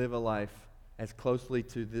important to live a life as closely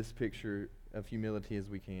to this picture of humility as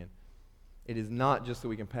we can, it is not just so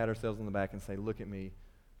we can pat ourselves on the back and say, "Look at me.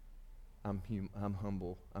 I'm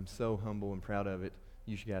humble. I'm so humble and proud of it.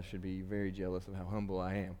 You guys should be very jealous of how humble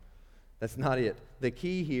I am." That's not it. The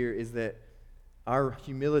key here is that our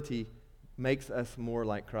humility makes us more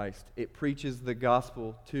like Christ. It preaches the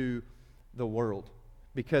gospel to the world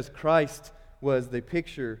because Christ was the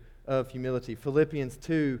picture of humility. Philippians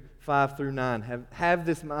 2:5-9, have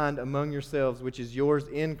this mind among yourselves, which is yours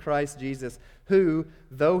in Christ Jesus, who,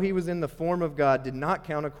 though he was in the form of God, did not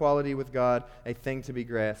count equality with God a thing to be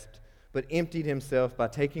grasped, but emptied himself by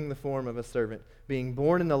taking the form of a servant. Being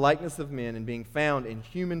born in the likeness of men and being found in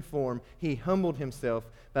human form, he humbled himself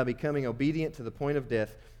by becoming obedient to the point of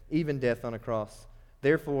death, even death on a cross.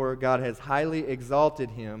 Therefore, God has highly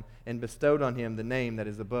exalted him and bestowed on him the name that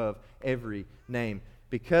is above every name.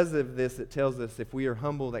 Because of this, it tells us if we are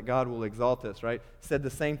humble that God will exalt us, right? Said the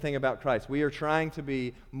same thing about Christ. We are trying to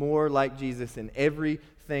be more like Jesus in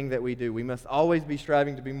everything that we do. We must always be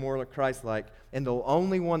striving to be more like Christ-like. And the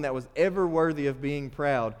only one that was ever worthy of being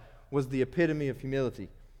proud was the epitome of humility.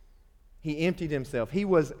 He emptied himself. He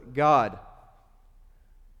was God.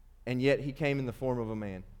 And yet he came in the form of a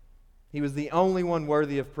man. He was the only one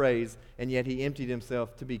worthy of praise, and yet he emptied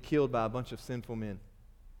himself to be killed by a bunch of sinful men.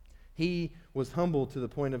 He was humble to the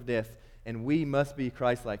point of death, and we must be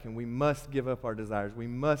Christ-like, and we must give up our desires. We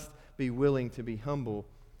must be willing to be humble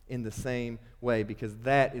in the same way, because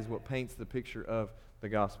that is what paints the picture of the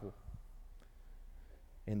gospel.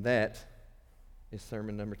 And that is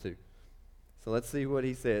sermon number 2. So let's see what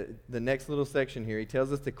he said. The next little section here, he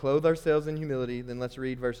tells us to clothe ourselves in humility. Then let's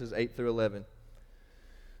read verses 8 through 11.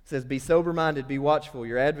 It says, "Be sober-minded, be watchful.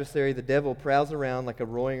 Your adversary, the devil, prowls around like a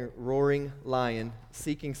roaring lion,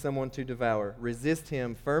 seeking someone to devour. Resist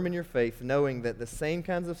him, firm in your faith, knowing that the same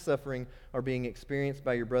kinds of suffering are being experienced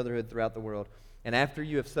by your brotherhood throughout the world. And after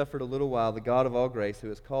you have suffered a little while, the God of all grace, who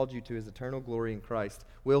has called you to his eternal glory in Christ,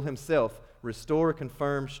 will himself restore,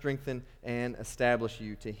 confirm, strengthen, and establish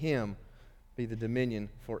you. To him be the dominion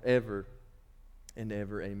forever and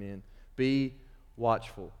ever. Amen." Be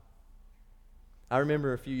watchful. I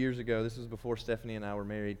remember a few years ago, this was before Stephanie and I were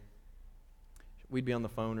married, we'd be on the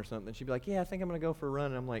phone or something. She'd be like, "Yeah, I think I'm going to go for a run."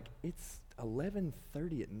 And I'm like, "It's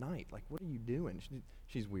 11:30 at night. Like, what are you doing?"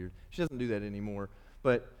 She's weird. She doesn't do that anymore.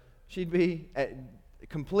 But she'd be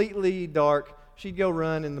completely dark. She'd go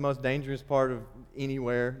run in the most dangerous part of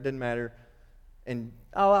anywhere. Didn't matter. And,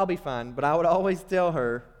 I'll be fine. But I would always tell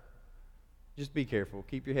her, just be careful.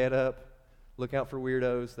 Keep your head up. Look out for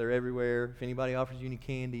weirdos. They're everywhere. If anybody offers you any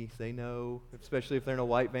candy, say no. Especially if they're in a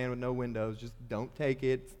white van with no windows. Just don't take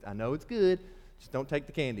it. I know it's good. Just don't take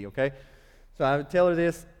the candy, okay? So I would tell her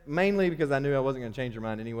this mainly because I knew I wasn't going to change her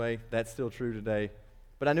mind anyway. That's still true today.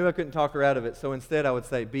 But I knew I couldn't talk her out of it. So instead I would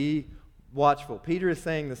say, be watchful. Peter is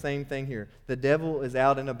saying the same thing here. The devil is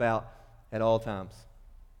out and about at all times.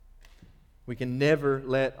 We can never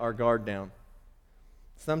let our guard down.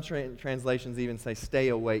 Some translations even say stay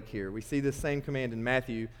awake here. We see this same command in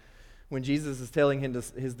Matthew when Jesus is telling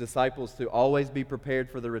his disciples to always be prepared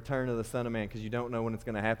for the return of the Son of Man, because you don't know when it's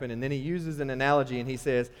going to happen. And then he uses an analogy and he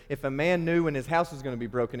says, if a man knew when his house was going to be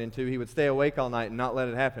broken into, he would stay awake all night and not let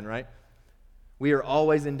it happen, right? We are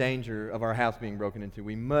always in danger of our house being broken into.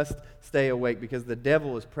 We must stay awake because the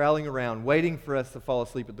devil is prowling around, waiting for us to fall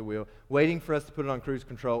asleep at the wheel, waiting for us to put it on cruise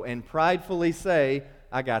control, and pridefully say,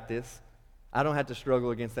 I got this. I don't have to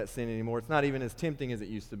struggle against that sin anymore. It's not even as tempting as it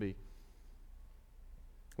used to be.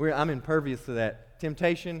 I'm impervious to that.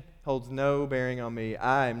 Temptation holds no bearing on me.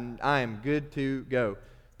 I am good to go.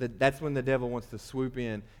 That's when the devil wants to swoop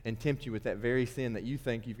in and tempt you with that very sin that you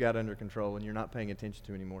think you've got under control and you're not paying attention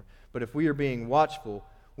to anymore. But if we are being watchful,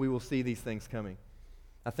 we will see these things coming.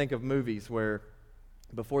 I think of movies where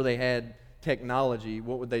before they had technology,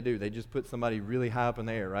 what would they do? They just put somebody really high up in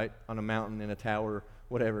the air, right? On a mountain, in a tower,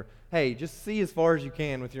 whatever. Hey, just see as far as you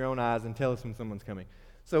can with your own eyes and tell us when someone's coming.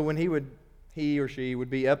 So when he or she would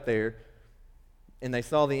be up there and they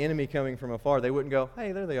saw the enemy coming from afar, they wouldn't go,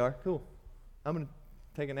 hey, there they are, cool. I'm going to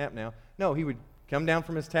take a nap now. No, he would come down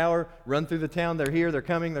from his tower, run through the town. They're here, they're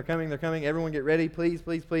coming, they're coming, they're coming. Everyone get ready, please,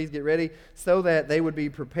 please, please get ready, so that they would be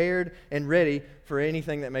prepared and ready for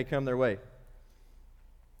anything that may come their way.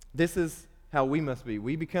 This is how we must be.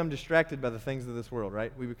 We become distracted by the things of this world,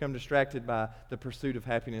 right? We become distracted by the pursuit of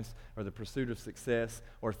happiness or the pursuit of success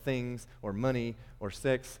or things or money or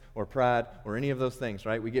sex or pride or any of those things,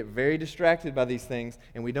 right? We get very distracted by these things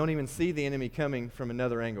and we don't even see the enemy coming from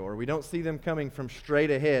another angle, or we don't see them coming from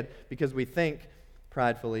straight ahead because we think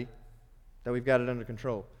pridefully that we've got it under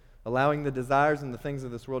control, allowing the desires and the things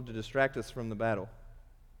of this world to distract us from the battle.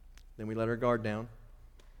 Then we let our guard down.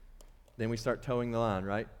 Then we start towing the line,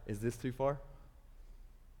 right? Is this too far?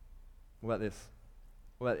 What about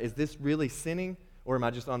this? Is this really sinning, or am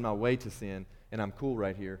I just on my way to sin and I'm cool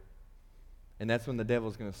right here? And that's when the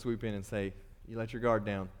devil's going to swoop in and say, you let your guard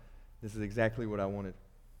down. This is exactly what I wanted.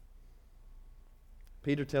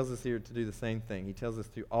 Peter tells us here to do the same thing. He tells us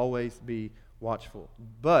to always be watchful.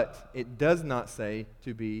 But it does not say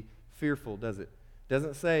to be fearful, does it? It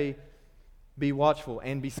doesn't say be watchful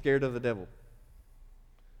and be scared of the devil.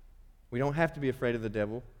 We don't have to be afraid of the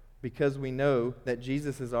devil because we know that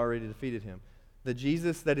Jesus has already defeated him. The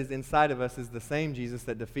Jesus that is inside of us is the same Jesus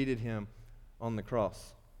that defeated him on the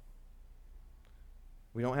cross.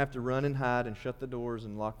 We don't have to run and hide and shut the doors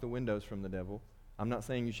and lock the windows from the devil. I'm not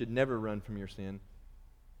saying you should never run from your sin.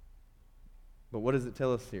 But what does it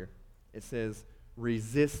tell us here? It says,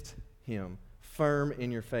 resist him, firm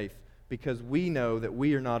in your faith, because we know that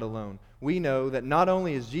we are not alone. We know that not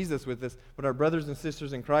only is Jesus with us, but our brothers and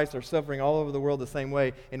sisters in Christ are suffering all over the world the same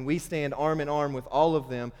way, and we stand arm in arm with all of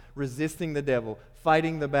them, resisting the devil,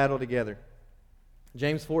 fighting the battle together.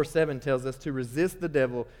 James 4:7 tells us to resist the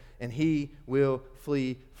devil, and he will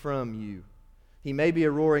flee from you. He may be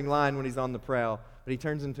a roaring lion when he's on the prowl, but he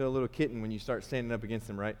turns into a little kitten when you start standing up against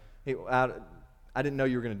him, right? I didn't know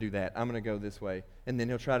you were going to do that. I'm going to go this way. And then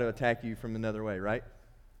he'll try to attack you from another way, right?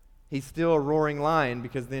 He's still a roaring lion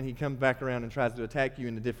because then he comes back around and tries to attack you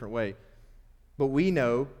in a different way. But we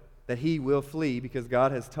know that he will flee because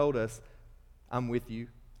God has told us, I'm with you.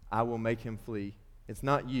 I will make him flee. It's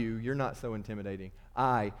not you. You're not so intimidating.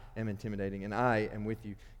 I am intimidating, and I am with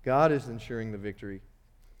you. God is ensuring the victory,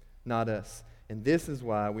 not us. And this is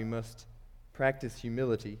why we must practice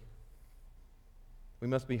humility. We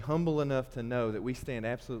must be humble enough to know that we stand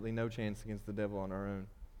absolutely no chance against the devil on our own,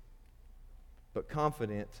 but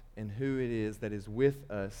confident in who it is that is with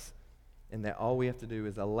us, and that all we have to do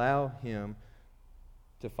is allow him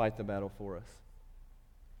to fight the battle for us.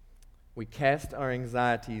 We cast our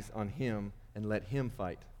anxieties on him and let him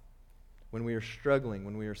fight. When we are struggling,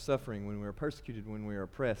 when we are suffering, when we are persecuted, when we are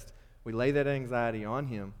oppressed, we lay that anxiety on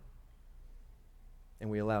him, and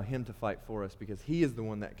we allow him to fight for us because he is the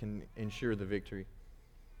one that can ensure the victory.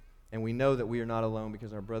 And we know that we are not alone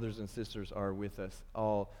because our brothers and sisters are with us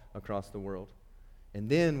all across the world. And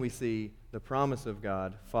then we see the promise of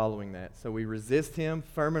God following that. So we resist him,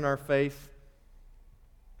 firm in our faith.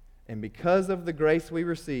 And because of the grace we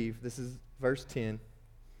receive, this is verse 10,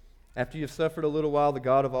 after you have suffered a little while, the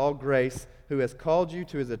God of all grace, who has called you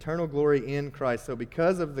to his eternal glory in Christ. So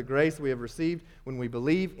because of the grace we have received when we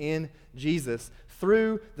believe in Jesus,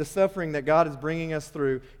 through the suffering that God is bringing us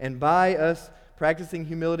through, and by us practicing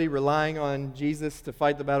humility, relying on Jesus to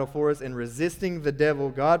fight the battle for us, and resisting the devil,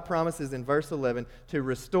 God promises in verse 11 to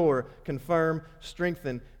restore, confirm,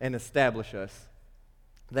 strengthen, and establish us.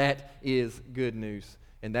 That is good news.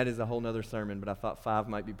 And that is a whole nother sermon, but I thought 5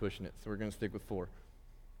 might be pushing it, so we're going to stick with 4.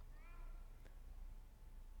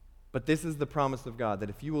 But this is the promise of God, that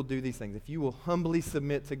if you will do these things, if you will humbly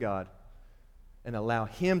submit to God and allow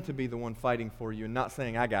him to be the one fighting for you and not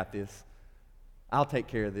saying, I got this, I'll take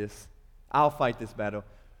care of this, I'll fight this battle,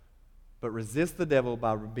 but resist the devil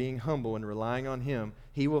by being humble and relying on him,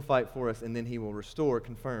 he will fight for us, and then he will restore,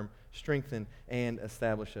 confirm, strengthen, and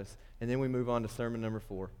establish us. And then we move on to sermon number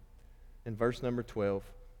 4. In verse number 12,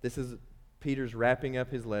 this is Peter's wrapping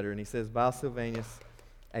up his letter, and he says, By Silvanus,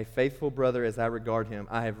 a faithful brother as I regard him,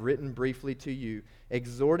 I have written briefly to you,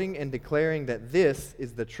 exhorting and declaring that this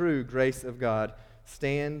is the true grace of God.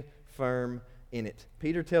 Stand firm in it.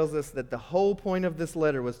 Peter tells us that the whole point of this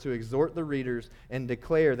letter was to exhort the readers and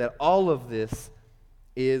declare that all of this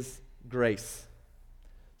is grace.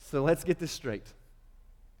 So let's get this straight.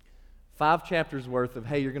 5 chapters worth of,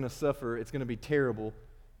 hey, you're going to suffer, it's going to be terrible,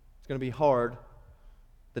 it's going to be hard,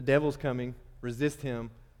 the devil's coming, resist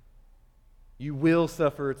him, you will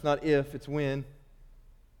suffer, it's not if, it's when,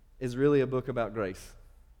 is really a book about grace.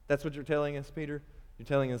 That's what you're telling us, Peter? You're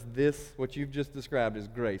telling us this, what you've just described, is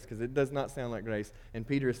grace, because it does not sound like grace. And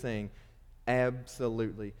Peter is saying,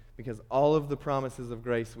 absolutely, because all of the promises of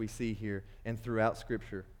grace we see here and throughout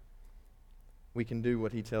Scripture, we can do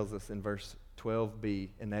what he tells us in verse 12b,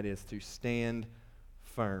 and that is to stand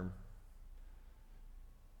firm.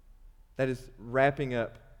 That is wrapping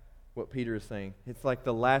up what Peter is saying. It's like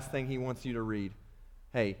the last thing he wants you to read.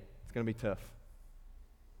 Hey, it's going to be tough.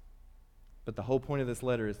 But the whole point of this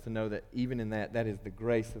letter is to know that even in that, that is the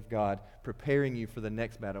grace of God preparing you for the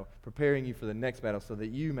next battle, so that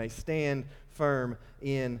you may stand firm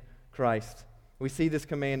in Christ. We see this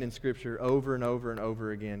command in Scripture over and over and over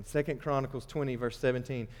again. 2 Chronicles 20, verse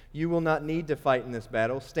 17. You will not need to fight in this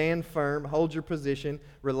battle. Stand firm, hold your position,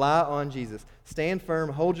 rely on Jesus. Stand firm,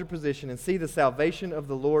 hold your position, and see the salvation of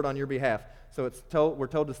the Lord on your behalf. So we're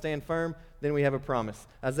told to stand firm, then we have a promise.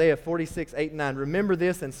 Isaiah 46, 8 and 9. Remember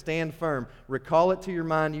this and stand firm. Recall it to your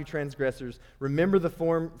mind, you transgressors. Remember the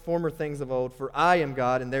former things of old, for I am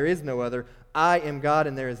God and there is no other. I am God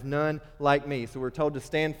and there is none like me. So we're told to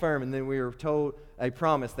stand firm, and then we are told a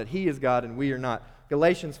promise that he is God and we are not.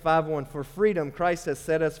 Galatians 5:1, for freedom Christ has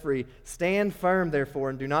set us free. Stand firm, therefore,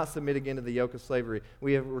 and do not submit again to the yoke of slavery.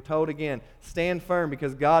 We're told again, stand firm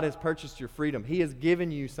because God has purchased your freedom. He has given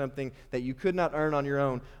you something that you could not earn on your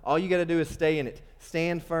own. All you got to do is stay in it.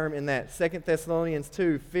 Stand firm in that. 2 Thessalonians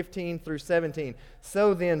 2:15 through 17.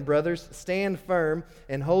 So then, brothers, stand firm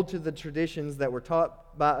and hold to the traditions that were taught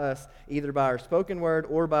by us, either by our spoken word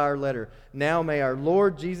or by our letter. Now may our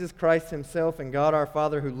Lord Jesus Christ himself and God our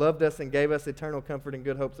Father, who loved us and gave us eternal comfort and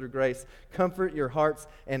good hope through grace, comfort your hearts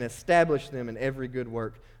and establish them in every good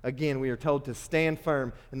work. Again, we are told to stand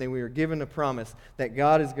firm, and then we are given a promise that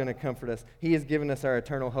God is going to comfort us. He has given us our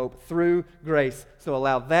eternal hope through grace, so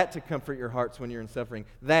allow that to comfort your hearts when you're in suffering.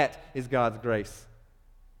 That is God's grace.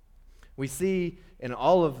 We see in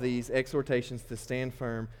all of these exhortations to stand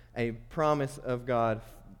firm a promise of God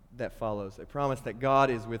that follows, a promise that God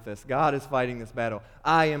is with us. God is fighting this battle.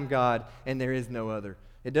 I am God, and there is no other.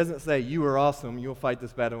 It doesn't say, you are awesome, you'll fight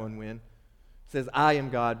this battle and win. It says, I am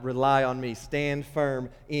God, rely on me, stand firm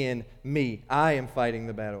in me. I am fighting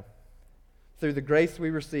the battle. Through the grace we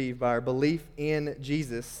receive by our belief in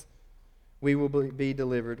Jesus, we will be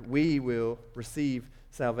delivered. We will receive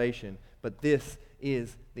salvation. But this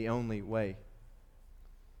is the only way.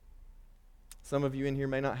 Some of you in here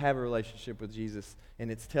may not have a relationship with Jesus, and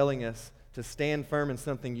it's telling us to stand firm in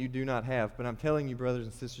something you do not have. But I'm telling you, brothers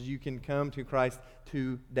and sisters, you can come to Christ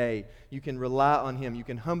today. You can rely on Him. You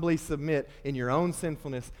can humbly submit in your own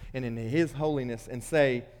sinfulness and in His holiness and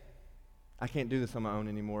say, I can't do this on my own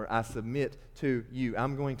anymore. I submit to you.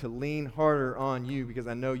 I'm going to lean harder on you because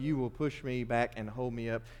I know you will push me back and hold me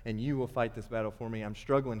up, and you will fight this battle for me. I'm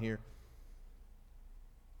struggling here.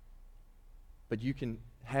 But you can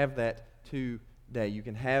have that today. You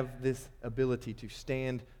can have this ability to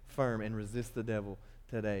stand firm and resist the devil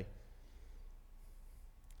today.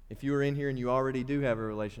 If you are in here and you already do have a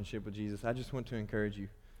relationship with Jesus, I just want to encourage you,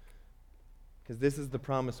 because this is the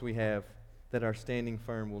promise we have, that our standing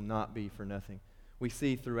firm will not be for nothing. We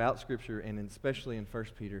see throughout Scripture, and especially in 1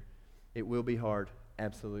 Peter, it will be hard,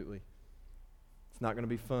 absolutely. It's not going to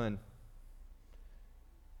be fun.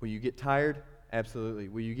 Will you get tired? Absolutely.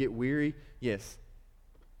 Will you get weary? Yes.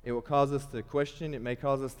 It will cause us to question. It may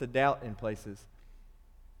cause us to doubt in places.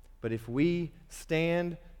 But if we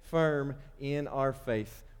stand firm in our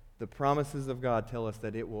faith, the promises of God tell us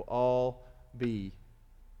that it will all be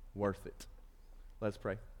worth it. Let's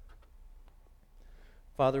pray.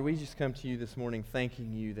 Father, we just come to you this morning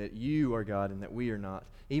thanking you that you are God and that we are not.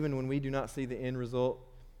 Even when we do not see the end result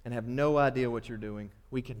and have no idea what you're doing,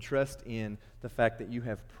 we can trust in the fact that you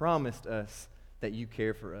have promised us that you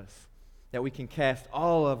care for us, that we can cast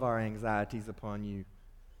all of our anxieties upon you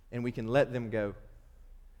and we can let them go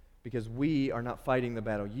because we are not fighting the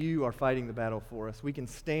battle. You are fighting the battle for us. We can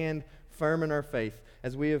stand firm in our faith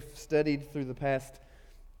as we have studied through the past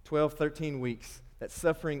 12, 13 weeks that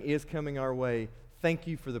suffering is coming our way. Thank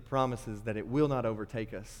you for the promises that it will not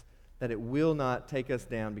overtake us, that it will not take us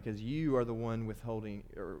down because you are the one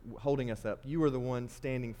holding us up. You are the one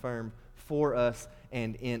standing firm for us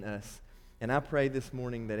and in us. And I pray this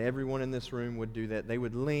morning that everyone in this room would do that. They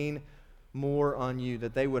would lean more on you,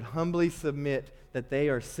 that they would humbly submit that they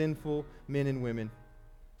are sinful men and women,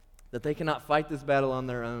 that they cannot fight this battle on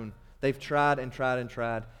their own. They've tried and tried and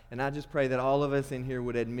tried. And I just pray that all of us in here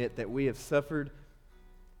would admit that we have suffered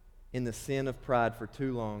in the sin of pride for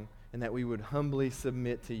too long, and that we would humbly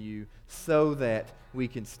submit to you so that we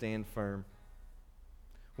can stand firm.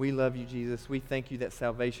 We love you, Jesus. We thank you that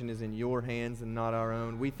salvation is in your hands and not our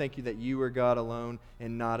own. We thank you that you are God alone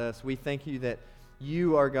and not us. We thank you that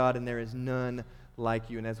you are God and there is none like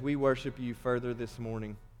you. And as we worship you further this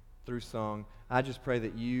morning through song, I just pray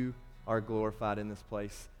that you are glorified in this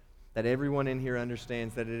place. That everyone in here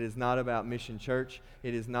understands that it is not about Mission Church.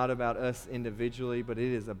 It is not about us individually, but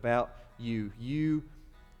it is about you. You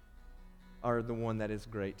are the one that is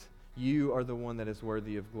great. You are the one that is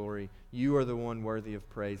worthy of glory. You are the one worthy of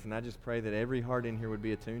praise. And I just pray that every heart in here would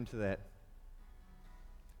be attuned to that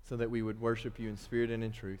so that we would worship you in spirit and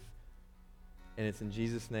in truth. And it's in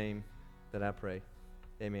Jesus' name that I pray.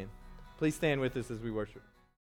 Amen. Please stand with us as we worship.